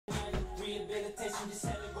rehabilitation, just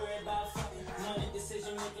only worried about fucking money,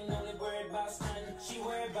 decision making, only worried about stunning. She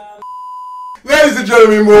worried about. Ladies and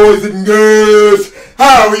gentlemen, boys and girls,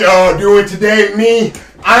 how are we all doing today? Me,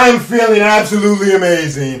 I'm feeling absolutely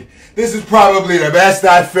amazing. This is probably the best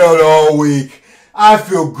I felt all week. I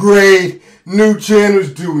feel great. New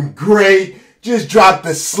Chandler's doing great. Just dropped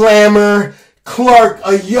the slammer. Clark,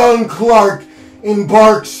 a young Clark,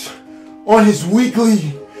 embarks on his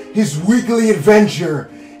weekly adventure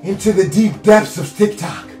into the deep depths of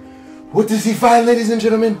TikTok. What does he find, ladies and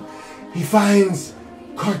gentlemen? He finds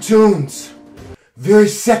cartoons. Very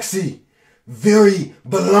sexy, very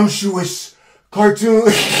voluptuous cartoon.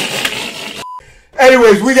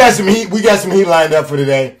 Anyways, we got some heat. We got some heat lined up for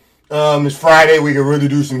today. It's Friday. We can really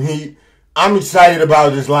do some heat. I'm excited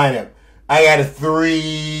about this lineup. I got a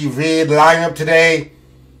 3-vid lineup today.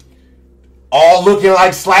 All looking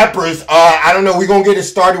like slappers. I don't know. We're going to get it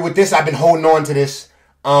started with this. I've been holding on to this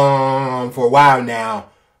for a while now.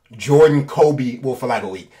 Jordan Kobe, well, for like a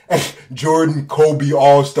week. Jordan Kobe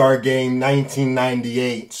All-Star Game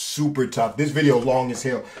 1998. Super tough. This video long as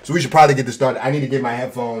hell. So we should probably get this started. I need to get my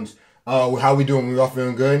headphones. How we doing? We all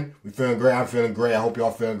feeling good? We feeling great? I'm feeling great. I hope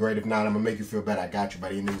y'all feeling great. If not, I'm going to make you feel better. I got you by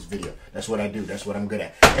the end of this video. That's what I do. That's what I'm good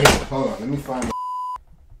at. Anyway, hold on. Let me find my...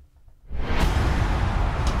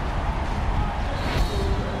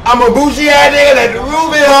 I'm a bougie out there at the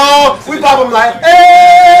Ruben Hall. We pop them like,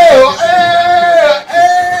 hey, hey,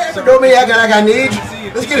 hey. So don't be acting like I need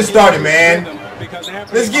you. Let's get it started, man.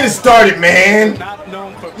 Let's get it started, man.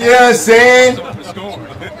 You know what I'm saying?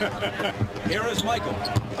 Here is Michael.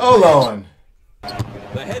 Hold on.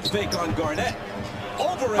 The head fake on Garnett.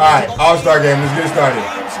 Alright, All-Star Game, let's get it started.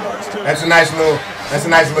 That's a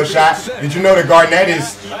nice little shot. Did you know that Garnett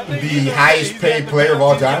is the highest paid player of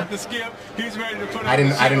all time? I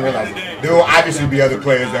didn't realize it. There will obviously be other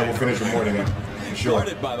players that will finish with more than him, for sure.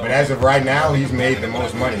 But as of right now, he's made the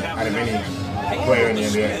most money out of any player in the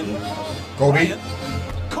NBA.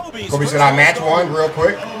 Kobe said I match one real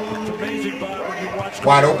quick.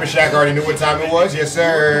 Wide open. Shaq already knew what time it was. Yes,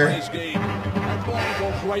 sir. That ball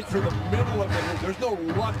goes right through the middle of the hoop. There's no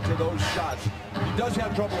luck to those shots. He does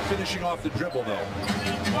have trouble finishing off the dribble, though.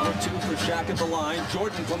 1 or 2 for Shaq at the line.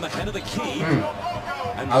 Jordan from the head of the key.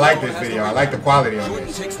 I like this video. I like the quality on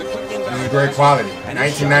this. This is great quality.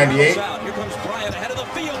 1998. Here comes Bryant ahead of the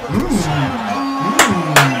field.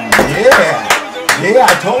 Yeah,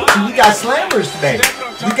 I told you. We got slammers today.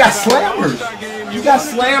 We got slammers. You got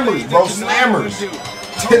slammers, bro. Slammers.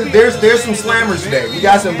 There's some slammers today. We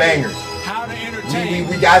got some bangers.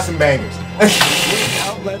 We got some bangers.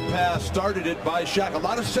 Outlet pass started it by Shaq. A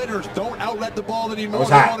lot of centers don't outlet the ball anymore.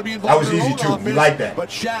 That was easy too. We like that. But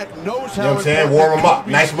Shaq knows how. You know what I'm saying? Warm them up.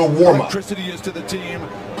 Nice little warm up. Electricity is to the team.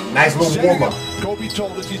 Nice little warm up. Kobe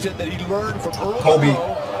told us, he said that he learned from Earl. Kobe.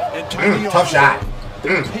 Tough shot. I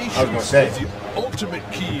was gonna say. Ultimate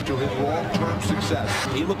key to his long-term success.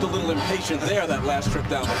 He looked a little impatient there that last trip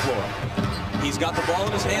down the floor. He's got the ball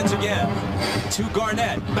in his hands again. To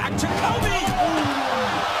Garnett. Back to Kobe.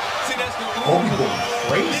 See, that's the Kobe going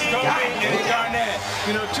crazy. Kobe and Garnett.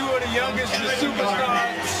 You know, 2 of the youngest and the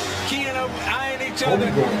superstars keying up, eyeing each other.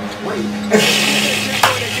 Kobe going crazy.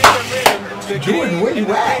 Jordan, where you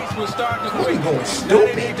at? Kobe going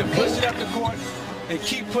stupid. They need to push it up the court and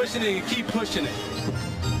keep pushing it and keep pushing it.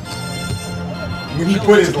 When he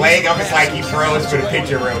put his leg up, it's like he froze for the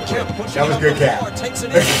picture real quick. That was good cap. Takes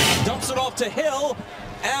it in, dumps it off to Hill,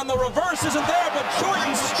 and the reverse isn't there, but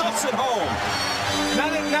Jordan stuffs it home. Now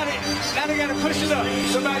they gotta push it up.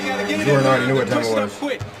 Somebody gotta get it. Jordan already knew what time it was.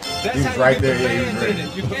 That's He was right there. Yeah, he was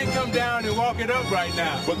ready. You can't come down and walk it up right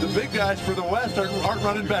now. But the big guys for the West aren't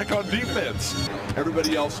running back on defense.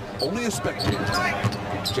 Everybody else only a spectator.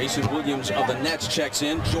 Jason Williams of the Nets checks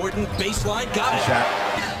in. Jordan baseline, got it.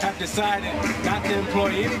 Have decided not to employ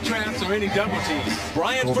any traps or any double teams.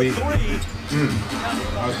 Bryant Kobe. for 3.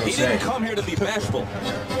 I was gonna He say. didn't come here to be bashful.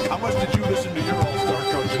 How much did you listen to your all-star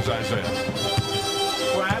coaches, Isaiah?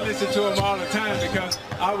 Well, I listen to him all the time because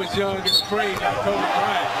I was young and afraid like Kobe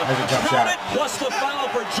Bryant. That's a tough Count shot. it, plus the foul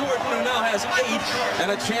for Jordan, who now has 8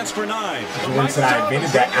 and a chance for 9. Jordan said, I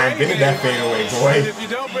invented that fadeaway, boy. If you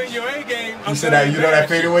don't bring your A game, You said that, you know that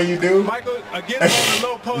fadeaway you do? Michael, again on the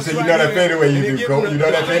low post. You said you know that fadeaway you do, Cole. You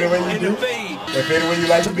know that fadeaway you do? That fadeaway you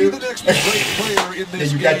like to do? The next great player in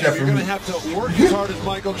this you got game, that you're from going me. to have to work as hard as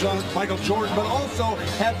Michael Jordan, but also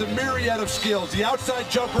have the myriad of skills. The outside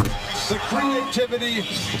jumper, the creativity,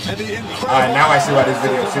 and the incredible. All right, now I see why this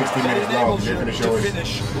video is 16 minutes long. They're going to show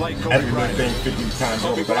us like every little thing 50 times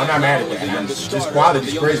over. But I'm not mad at that. This quality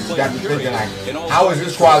is crazy. You got me thinking, like, how is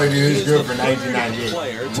this quality this good for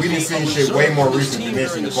 1998? We done seen shit way more recent than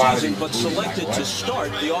this in the quality. But selected to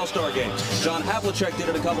start the All-Star game. John Havlicek did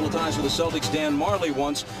it a couple of times for the Celtics. Dan Marley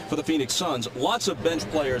once for the Phoenix Suns. Lots of bench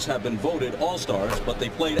players have been voted All-Stars, but they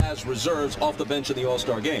played as reserves off the bench in the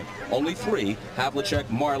All-Star game. Only 3, Havlicek,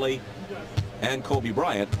 Marley, and Kobe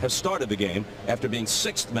Bryant, have started the game after being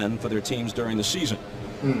 6th men for their teams during the season.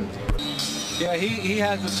 Yeah, he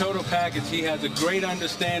has the total package. He has a great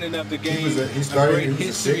understanding of the game, he started, a great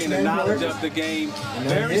history and the knowledge of the game.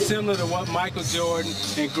 Very similar to what Michael Jordan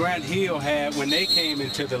and Grant Hill had when they came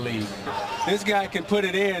into the league. This guy can put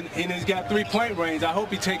it in, and he's got 3-point range. I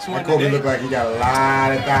hope he takes one Kobe today. look like he got a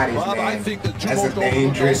lot of bodies, Bob, man. I think that That's a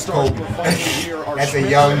dangerous All-Stars Kobe. we're fighting here are That's a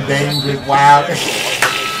young, dangerous, wild.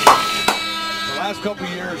 The last couple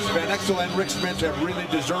of years, Van Exel and Rick Smith have really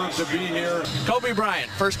deserved to be here. Kobe Bryant,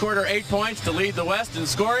 first quarter 8 points to lead the West in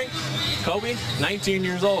scoring. Kobe, 19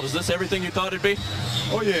 years old. Is this everything you thought it'd be?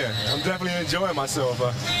 Oh yeah, I'm definitely enjoying myself.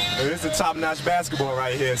 It's a top-notch basketball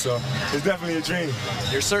right here, so it's definitely a dream.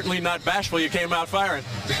 You're certainly not bashful. You came out firing.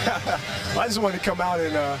 I just wanted to come out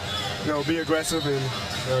and be aggressive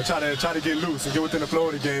and try to get loose and get within the flow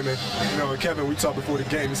of the game. And Kevin, we talked before the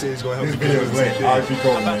game. He said he's gonna help This me. video is lit. R.I.P.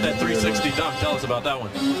 Kobe. How about that 360 dunk? Tell us about that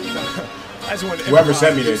one. I just wanted Whoever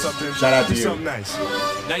sent me to do this, something- shout out to do you. something nice.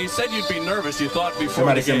 Now, you said you'd be nervous. You thought before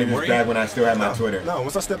Somebody the sent me game, this were back you? when I still had my Twitter. No,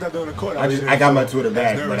 once I stepped out there on the court, I got my Twitter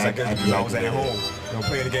back, nervous, but I guess, do because I like was to at do it. home,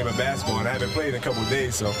 playing a game of basketball, and I haven't played in a couple of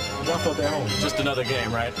days, so I felt at home. Just another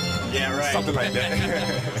game, right? Yeah, right. Something like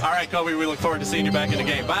that. All right, Kobe, we look forward to seeing you back in the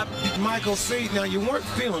game. Bob? Michael, see, now you weren't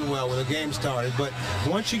feeling well when the game started, but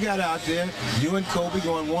once you got out there, you and Kobe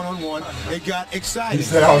going one-on-one, it got exciting. He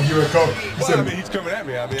said, "Oh, you and Kobe." He Well, said, I mean, he's coming at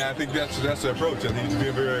me. I mean, I think that's the approach. I think he's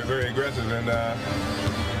being very, very aggressive. And,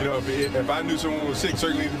 if I knew someone was sick,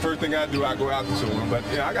 certainly the first thing I'd do, I'd go out to someone. But,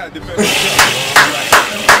 I got to defend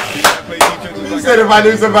myself. He said if I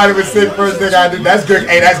knew somebody was sick, first thing I do. That's good.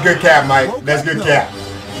 Hey, that's good cap, Mike. That's good cap.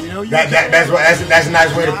 That's a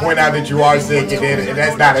nice way to point out that you are sick, and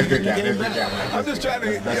that's not a good cap. That's good cap. I'm just trying to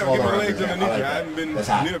get my legs underneath me. I haven't been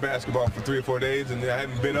near basketball for 3 or 4 days, and I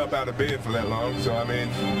haven't been up out of bed for that long. So, I mean,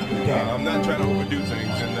 I'm not trying to overdo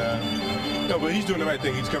things. And, no, but he's doing the right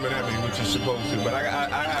thing. He's coming at me, which is supposed to. But I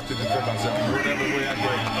have to defend myself whatever way I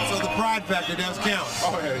can. So the pride factor does count.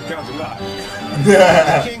 Oh, yeah, it counts a lot.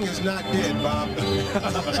 The king is not dead, Bob.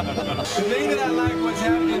 The thing that I like what's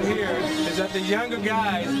happening here is that the younger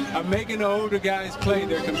guys are making the older guys play.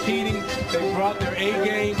 They're competing. They brought their A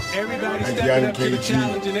game. Everybody's stepping up to the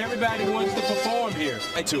challenge, and everybody wants to perform here.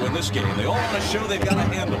 In this game, they all want to show they've got a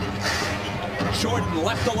handle. Jordan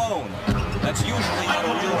left alone. That's usually not a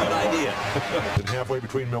real good idea. And halfway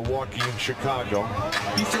between Milwaukee and Chicago,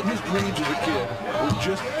 he said his dreams as a kid were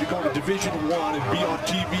just to go to Division I and be on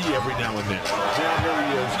TV every now and then. Now here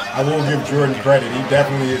he is. I will give Jordan credit. He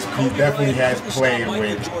definitely is. He definitely has played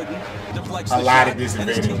with a lot of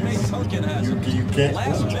disadvantages. You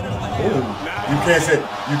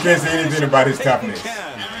can't say anything about his toughness.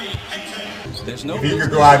 If he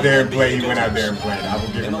could go out there and play, he went out there and played. I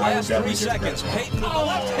would give him. I would definitely give him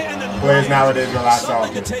credit. Players nowadays are a lot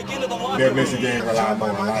softer. They're missing games a lot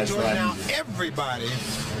more. Now everybody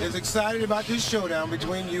is excited about this showdown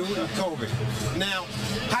between you and Kobe. Now,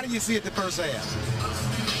 how do you see it the first half?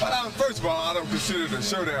 Well, first of all, I don't consider it a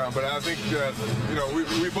showdown, but I think that,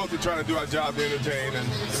 we both are trying to do our job to entertain, and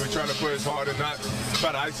we're trying to play as hard and not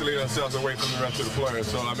try to isolate ourselves away from the rest of the players.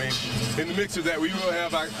 So, I mean, in the mix of that, we will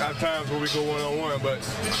have our times where we go one-on-one, but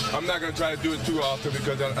I'm not going to try to do it too often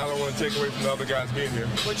because I don't want to take away from the other guys being here.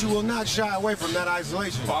 But you will not shy away from that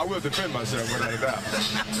isolation. Oh, I will defend myself without a doubt.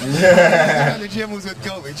 The Jim was with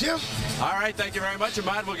Kobe. Jim? All right, thank you very much. And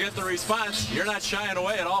mind we'll get the response. You're not shying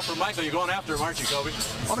away at all from Michael. You're going after him, aren't you, Kobe?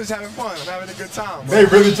 I'm just having fun. I'm having a good time. They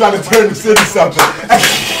really trying to turn this into something.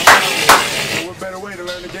 What better way to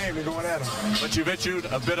learn the game than going at him? But you've issued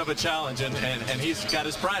a bit of a challenge, and he's got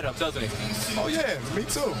his pride up, doesn't he? Oh, yeah, me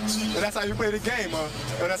too. And that's how you play the game. And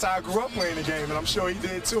that's how I grew up playing the game, and I'm sure he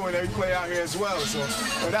did too, and every play out here as well. So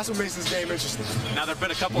that's what makes this game interesting. Now, there have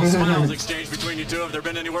been a couple of smiles exchanged between you two. Have there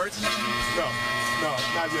been any words? No,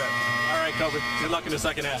 not yet. All right, Kobe. Good luck in the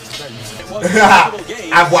second half.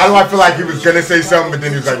 Why do I feel like he was going to say something, but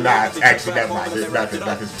then he was like, nah, it's actually never mind. Nothing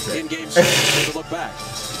to say. In game 6, to look back.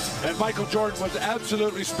 And Michael Jordan was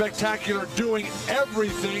absolutely spectacular, doing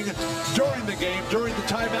everything during the game. During the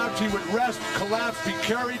timeouts, he would rest, collapse, be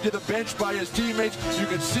carried to the bench by his teammates. You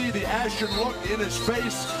could see the ashen look in his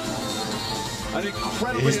face. An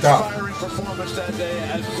incredibly inspiring performance that day,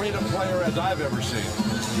 as great a player as I've ever seen.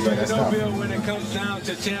 Yeah, you know, Bill, when it comes down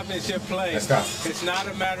to championship play, it's not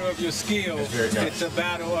a matter of your skill, it's a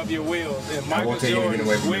battle of your wills. And Michael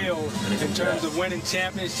Jordan's will in terms of winning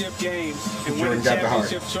championship games and winning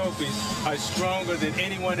championship trophies are stronger than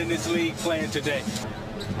anyone in this league playing today.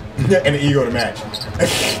 And the ego to match.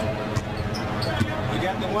 You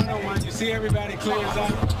got the one-on-one, you see everybody clears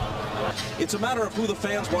out. It's a matter of who the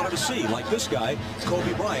fans wanted to see, like this guy,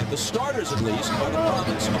 Kobe Bryant. The starters, at least, are the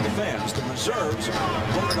province of the fans. The reserves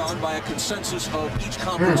voted on by a consensus of each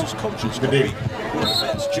conference's coaches. Kobe with the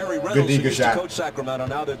fans. Jerry Reynolds, who used to coach Sacramento,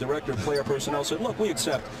 now the director of player personnel, said, look, we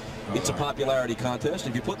accept it's a popularity contest.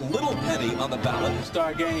 If you put Little Penny on the ballot.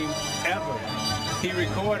 Star game ever. He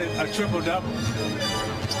recorded a triple-double.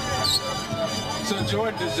 So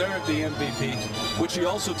Jordan deserved the MVP, which he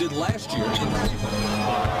also did last year in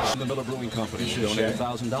Cleveland. The Miller Brewing Company donated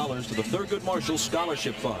 $1,000 to the Thurgood Marshall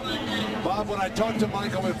Scholarship Fund. Bob, when I talked to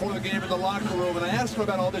Michael before the game in the locker room, and I asked him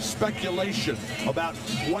about all this speculation about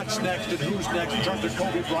what's next and who's next in terms of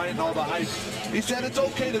Kobe Bryant and all the hype, he said it's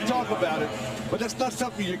okay to talk about it, but that's not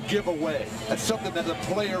something you give away. That's something that the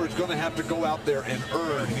player is going to have to go out there and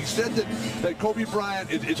earn. And he said that Kobe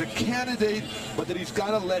Bryant is a candidate, but that he's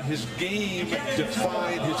got to let his game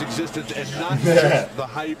define his existence and not just the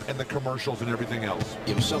hype and the commercials and everything else.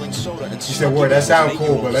 He was selling soda and he said, "Word, that sounds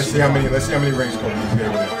cool, but let's see how many rings Kobe can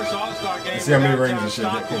get. Let's see how many rings and shit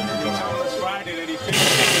that Kobe can get.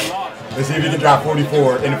 Let's see if he can drop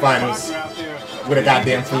 44 in the finals with a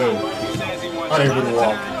goddamn flu, unable to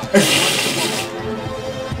walk."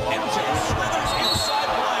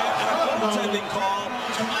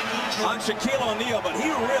 On Shaquille O'Neal, but he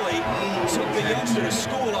really took the youngster to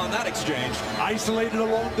school on that exchange. Isolated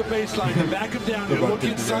along the baseline, to back him down, to look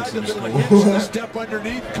inside the middle of the step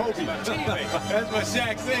underneath Kobe. That's what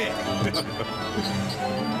Shaq said.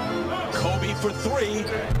 Kobe for three.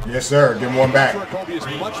 Yes, sir. Give him one back. Kobe is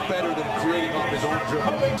much better than creating off his own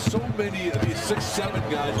dribble. So many of these 6'7"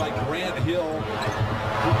 guys like Grant Hill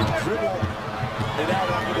who can dribble it out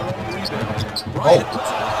after the long rebound. Bryant puts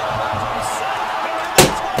it on.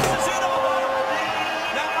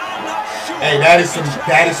 Hey, that is some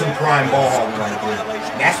prime ball hog right there.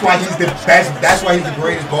 That's why he's the best. That's why he's the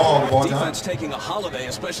greatest ball hog of all time. Taking a holiday,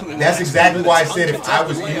 especially. That's exactly why I said if I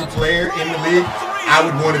was any player in the league, I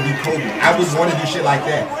would want to be Kobe. I would want to do shit like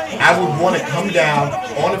that. I would want to come down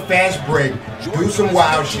on a fast break, do some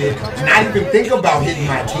wild shit, not even think about hitting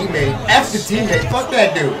my teammate. F the teammate. Fuck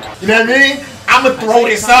that dude. You know what I mean? I'm gonna throw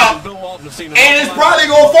this up, and it's probably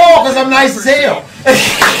gonna fall because I'm nice as hell.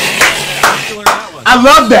 I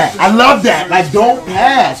love that. I love that. Like, don't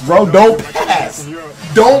pass, bro. Don't pass.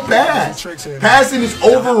 Don't pass. Passing is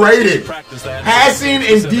overrated. Passing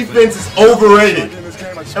and defense is overrated.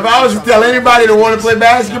 If I was to tell anybody to want to play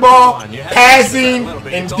basketball, passing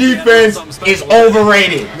and defense is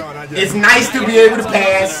overrated. It's nice to be able to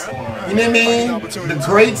pass. You know what I mean? The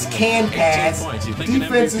greats can pass.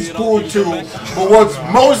 Defense is cool too. But what's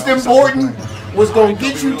most important, what's going to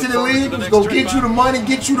get you to the league, what's going to get you the money,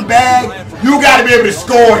 get you the bag, you got to be able to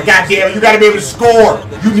score, goddammit. You got to be able to score.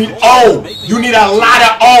 You need O. You need a lot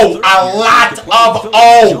of O. A lot of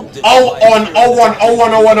O. O on 0-1,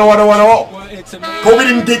 0-1, 0-1, 0-1, 0-1, 0-1. Kobe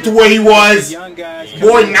didn't get to where he was.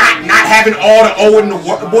 Boy, not having all the O in the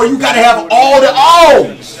world. Boy, you got to have all the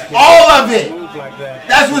O. All of it.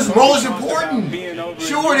 That's what's most important.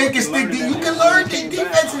 Sure, they can stick. You can learn the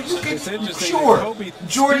defense. You can. Sure,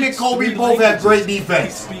 Jordan and Kobe both have great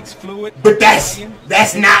defense, but that's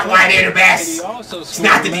not why they're the best. It's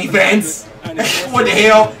not the defense. What the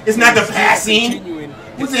hell? It's not the passing.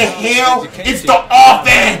 What the hell? It's the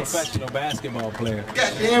offense. God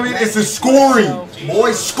damn it! It's the scoring.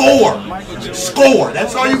 Boys, score. Score.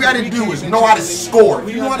 That's all you got to do is know how to score. If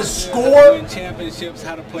you know how to score,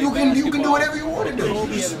 you can do whatever you want to do.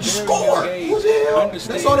 Just score. What the hell?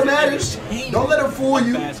 That's all that matters. Don't let them fool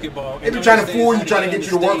you. They be trying to fool you, trying to get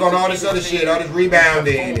you to work on all this other shit, all this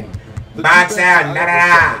rebounding and box out,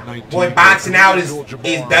 Boy, boxing out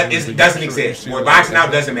doesn't exist. Boy, boxing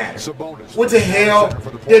out doesn't matter. What the hell?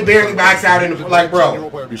 They barely box out in the, like,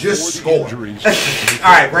 bro, just score.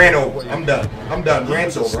 Alright, Rand over. I'm done.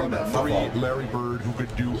 Rand's over. I'm done. My fault. Larry Bird, who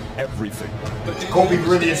could do everything. Kobe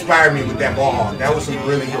really inspired me with that ball hog. That was some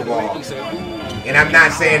really good ball hog. And I'm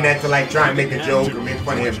not saying that to like try and make a joke or make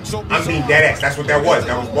fun of him. I'm being dead ass. That's what that was.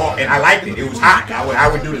 That was ball, and I liked it. It was hot. I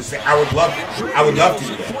would do the same. I would love it. I would love to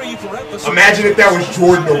do that. Imagine if that was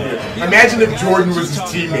Jordan over there. Imagine if Jordan was his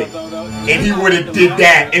teammate and he would have did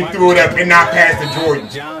that and threw it up and not pass to Jordan.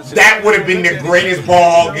 That would have been the greatest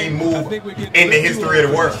ball game move in the history of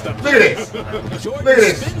the world. Look at this. Look at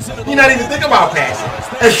this. He's not even thinking about passing.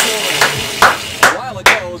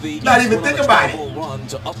 Not even think about it. Run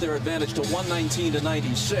to up their advantage to 119 to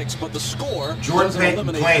 96, but the score. Jordan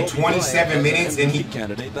playing 27 minutes and he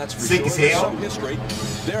sick as hell. History.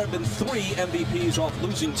 There have been 3 MVPs off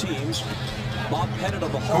losing teams. Bob Pettit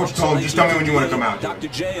of the Hawks. Coach told him, just tell me when you want to come out. Dr.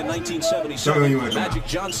 J in 1977. Magic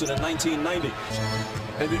Johnson in 1990.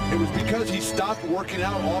 And it was because he stopped working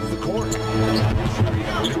out off the court.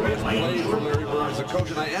 He played for Larry Bird as a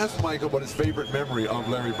coach, and I asked Michael what his favorite memory of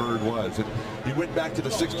Larry Bird was. And he went back to the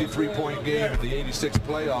 63-point game in the '86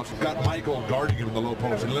 playoffs, got Michael guarding him in the low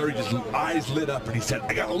post, and Larry just eyes lit up, and he said,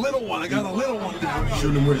 "I got a little one, I got a little one down here."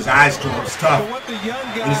 Shooting him with his eyes closed. It's tough. He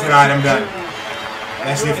said, "All right, I'm done.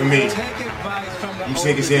 That's it for me. I'm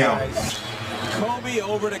sick as hell." Kobe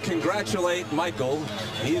over to congratulate Michael.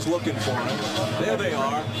 He's looking for him. There they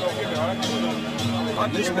are.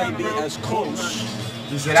 And this may be as close.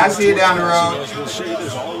 He said, "I see it down the road." As we'll see,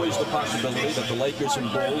 there's always the possibility that the Lakers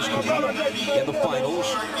and Bulls could be in the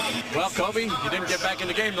finals. Well, Kobe, you didn't get back in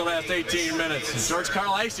the game the last 18 minutes. George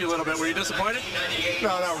Karl iced you a little bit. Were you disappointed? No,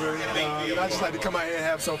 not really. I just like to come out here and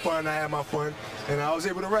have some fun. I had my fun, and I was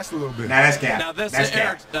able to rest a little bit. Now that's cap. Now this, that's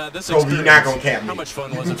cap. This Kobe, you're not gonna cap me. How much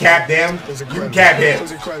fun you was can it? Cap them. You can cap him. It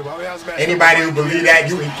was incredible. Anybody who believe that,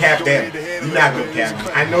 you can cap them. You're not gonna cap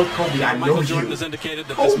me. I know Kobe. I know Michael you. Jordan has indicated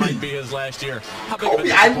that this might be his last year. How big Kobe, of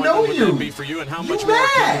a I know disappointment would you. that be for you, and how much You more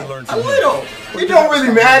can mad? you learn A from him? little. It don't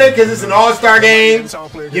really matter because it's an all-star game.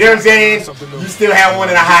 You know what I'm saying? You still have one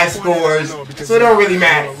of the high scores, so it don't really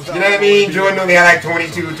matter. You know what I mean? Jordan only had like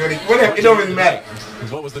 22, 20, whatever. It don't really matter.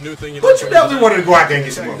 What was the new thing you But you definitely wanted to go out there and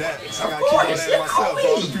get some more. Of course, you're Kobe.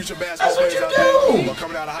 That's what you do.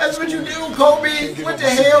 That's what you do, Kobe. What the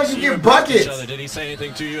hell? You get buckets. Did he say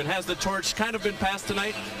anything to you? And has the torch kind of been passed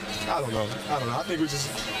tonight? I don't know. I think we just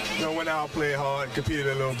went out, played hard, competed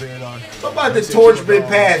a little bit. What about the torch been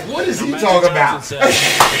passed? What is he talking about? Get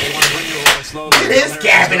his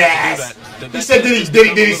capping ass. He said,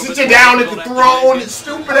 did he sit you down at the throne?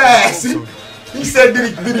 Stupid ass. He said,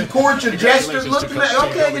 did he court your gestures? Looking at,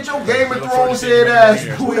 okay, get your Game of Thrones head ass.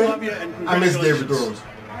 I miss Game of Thrones.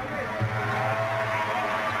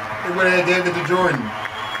 They went ahead and gave it to Jordan.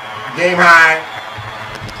 Game high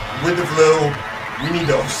with the flu. We need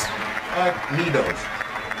those. Need those.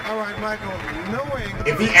 All right, Michael. Knowing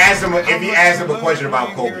if he asked him a question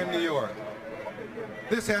about Kobe. Here in New York,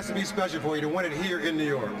 this has to be special for you to win it here in New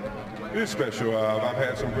York. It's special. I've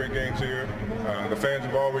had some great games here. The fans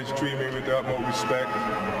have always treated me with the utmost respect.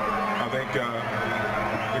 I think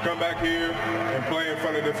to come back here and play in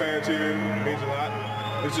front of the fans here means a lot.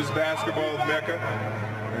 This is basketball Mecca,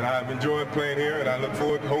 and I've enjoyed playing here, and I look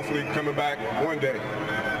forward to hopefully coming back one day.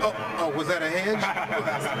 Oh, was that a hedge?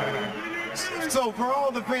 So for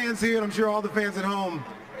all the fans here, and I'm sure all the fans at home,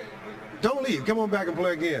 don't leave. Come on back and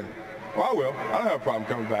play again. Well, I will. I don't have a problem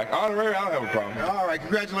coming back. Honorary, I don't have a problem. All right,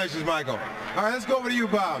 congratulations, Michael. All right, let's go over to you,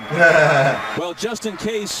 Bob. Well, just in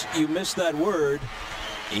case you missed that word,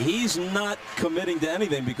 he's not committing to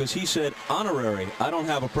anything because he said honorary. I don't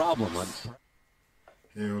have a problem.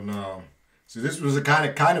 Hell no. So this was a kind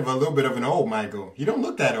of a little bit of an old Michael. He don't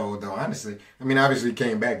look that old though, honestly. I mean, obviously he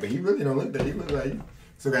came back, but he really don't look that. He look like he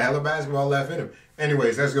still got hella basketball left in him.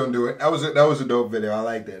 Anyways, that's gonna do it. That was a dope video. I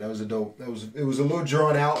like that. It was a little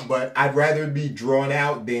drawn out, but I'd rather it be drawn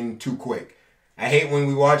out than too quick. I hate when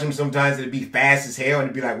we watch them sometimes it'd be fast as hell and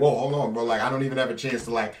it'd be like, whoa, hold on, bro. Like I don't even have a chance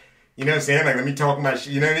to like, you know what I'm saying? Like let me talk about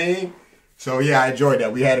shit, you know what I mean? So yeah, I enjoyed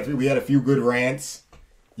that. We had a few good rants.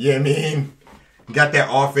 You know what I mean? Got that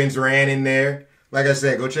offense ran in there. Like I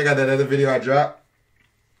said, go check out that other video I dropped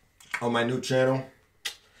on my new channel,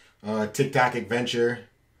 TikTok Adventure.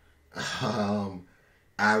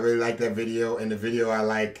 I really like that video, and the video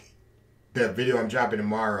I'm dropping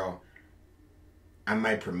tomorrow, I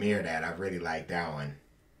might premiere that. I really like that one.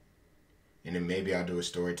 And then maybe I'll do a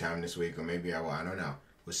story time this week, or maybe I will. I don't know.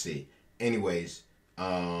 We'll see. Anyways,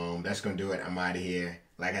 that's going to do it. I'm out of here.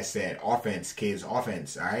 Like I said, offense, kids,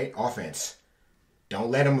 offense, all right? Offense.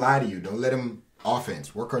 Don't let them lie to you. Don't let them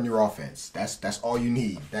offense. Work on your offense. That's all you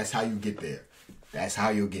need. That's how you get there. That's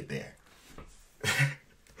how you'll get there.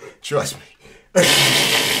 Trust me.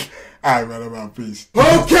 All right, man, I'm out. Peace.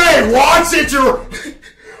 Okay, watch it.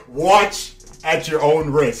 Watch at your own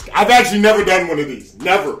risk. I've actually never done one of these.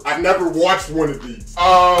 Never. I've never watched one of these.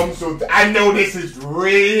 So I know this is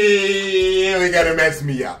really gonna mess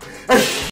me up.